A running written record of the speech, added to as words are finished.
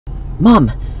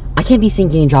Mom, I can't be seen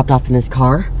getting dropped off in this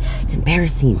car. It's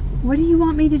embarrassing. What do you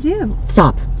want me to do?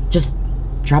 Stop. Just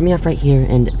drop me off right here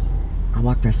and I'll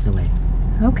walk the rest of the way.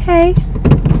 Okay.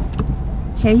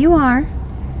 Here you are.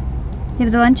 You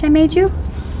have the lunch I made you?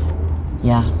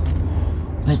 Yeah.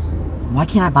 But why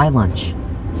can't I buy lunch?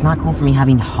 It's not cool for me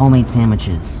having homemade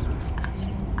sandwiches.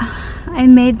 I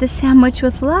made the sandwich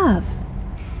with love.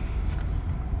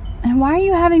 And why are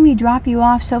you having me drop you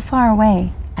off so far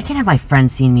away? I can't have my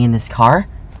friends seeing me in this car.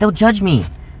 They'll judge me.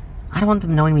 I don't want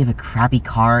them knowing we have a crappy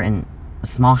car and a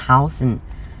small house and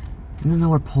they'll know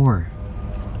we're poor.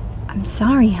 I'm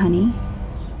sorry, honey.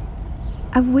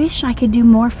 I wish I could do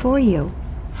more for you.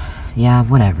 Yeah,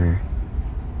 whatever.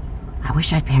 I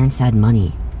wish I had parents that had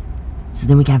money. So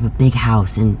then we could have a big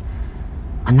house and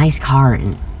a nice car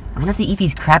and I don't have to eat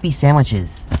these crappy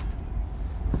sandwiches.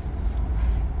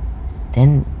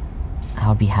 Then I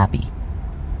would be happy.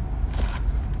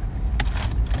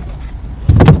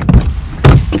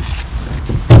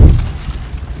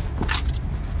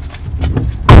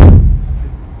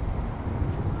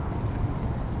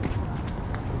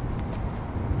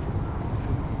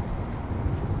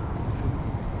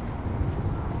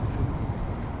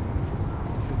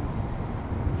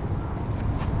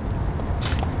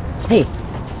 Hey,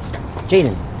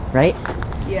 Jaden, right?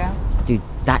 Yeah. Dude,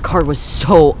 that car was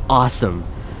so awesome.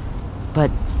 But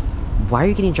why are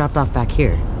you getting dropped off back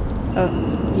here?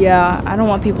 Yeah, I don't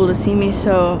want people to see me,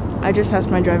 so I just asked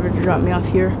my driver to drop me off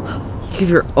here. You have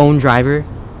your own driver?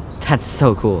 That's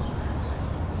so cool.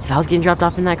 If I was getting dropped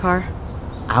off in that car,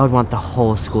 I would want the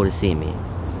whole school to see me.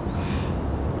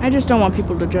 I just don't want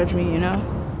people to judge me, you know?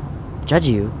 Judge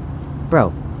you?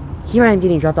 Bro, here I am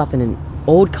getting dropped off in an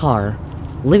old car,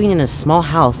 living in a small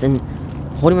house, and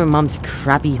holding my mom's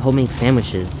crappy homemade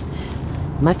sandwiches.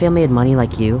 If my family had money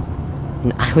like you,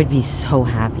 and I would be so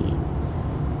happy.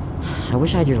 I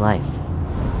wish I had your life.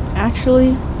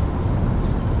 Actually,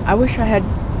 I wish I had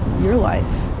your life.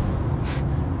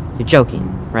 You're joking,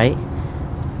 right?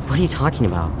 What are you talking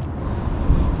about?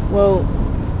 Well,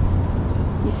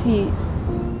 you see,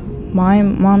 my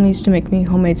mom used to make me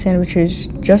homemade sandwiches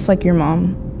just like your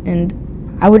mom, and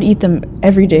I would eat them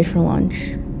every day for lunch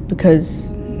because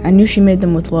I knew she made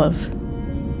them with love.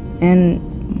 And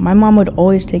my mom would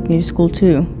always take me to school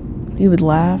too. We would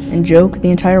laugh and joke the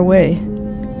entire way.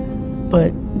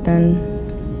 But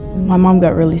then my mom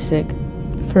got really sick.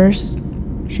 First,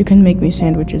 she couldn't make me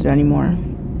sandwiches anymore.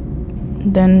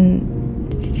 Then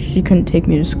she couldn't take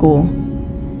me to school.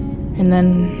 And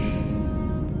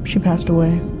then she passed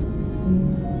away.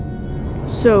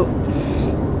 So,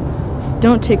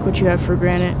 don't take what you have for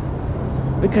granted,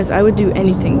 because I would do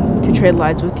anything to trade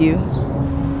lives with you.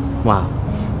 Wow.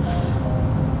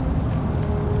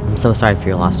 I'm so sorry for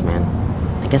your loss, man.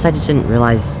 I guess I just didn't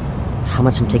realize how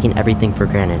much I'm taking everything for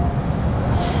granted.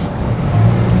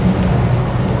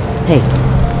 Hey,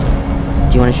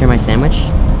 do you want to share my sandwich?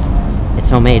 It's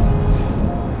homemade.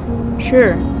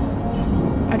 Sure.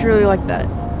 I'd really like that.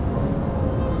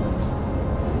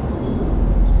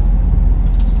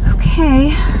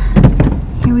 Okay.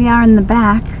 Here we are in the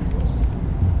back.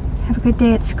 Have a good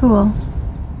day at school.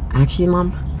 Actually,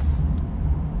 Mom,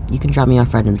 you can drop me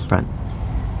off right in the front.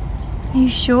 Are you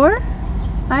sure?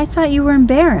 I thought you were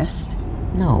embarrassed.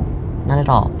 No, not at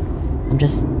all. I'm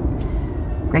just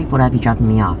grateful to have you dropping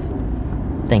me off.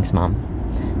 Thanks, Mom.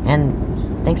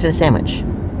 And thanks for the sandwich.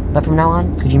 But from now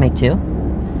on, could you make two?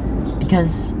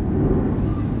 Because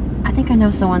I think I know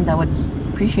someone that would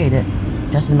appreciate it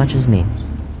just as much as me.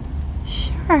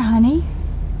 Sure, honey.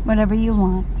 Whatever you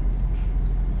want.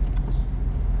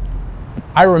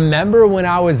 I remember when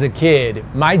I was a kid,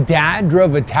 my dad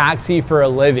drove a taxi for a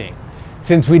living.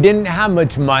 Since we didn't have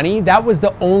much money, that was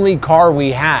the only car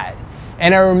we had.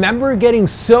 And I remember getting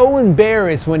so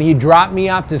embarrassed when he dropped me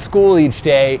off to school each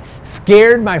day,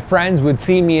 scared my friends would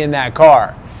see me in that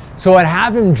car. So I'd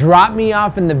have him drop me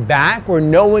off in the back where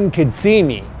no one could see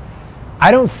me. I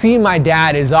don't see my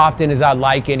dad as often as I'd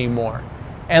like anymore.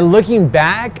 And looking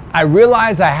back, I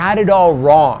realized I had it all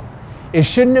wrong. It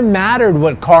shouldn't have mattered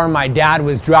what car my dad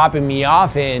was dropping me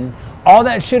off in. All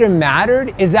that should have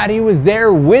mattered is that he was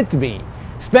there with me,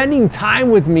 spending time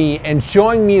with me and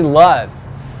showing me love.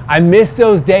 I miss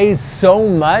those days so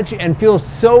much and feel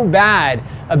so bad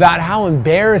about how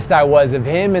embarrassed I was of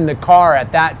him in the car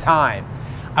at that time.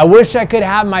 I wish I could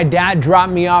have my dad drop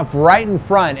me off right in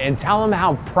front and tell him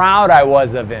how proud I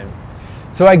was of him.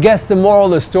 So I guess the moral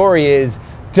of the story is,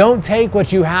 don't take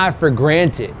what you have for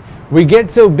granted. We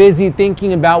get so busy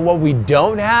thinking about what we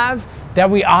don't have that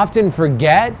we often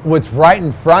forget what's right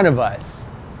in front of us.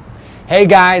 Hey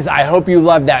guys, I hope you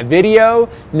loved that video.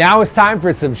 Now it's time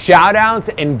for some shout outs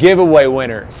and giveaway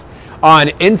winners. On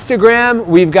Instagram,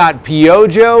 we've got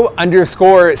Piojo_CC.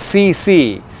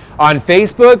 On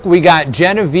Facebook, we got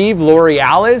Genevieve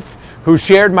L'Orealis, who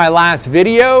shared my last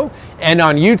video. And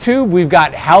on YouTube, we've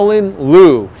got Helen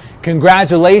Liu.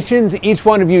 Congratulations, each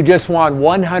one of you just won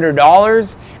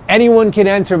 $100. Anyone can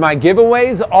enter my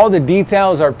giveaways. All the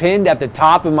details are pinned at the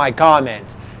top of my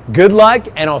comments. Good luck,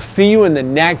 and I'll see you in the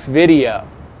next video.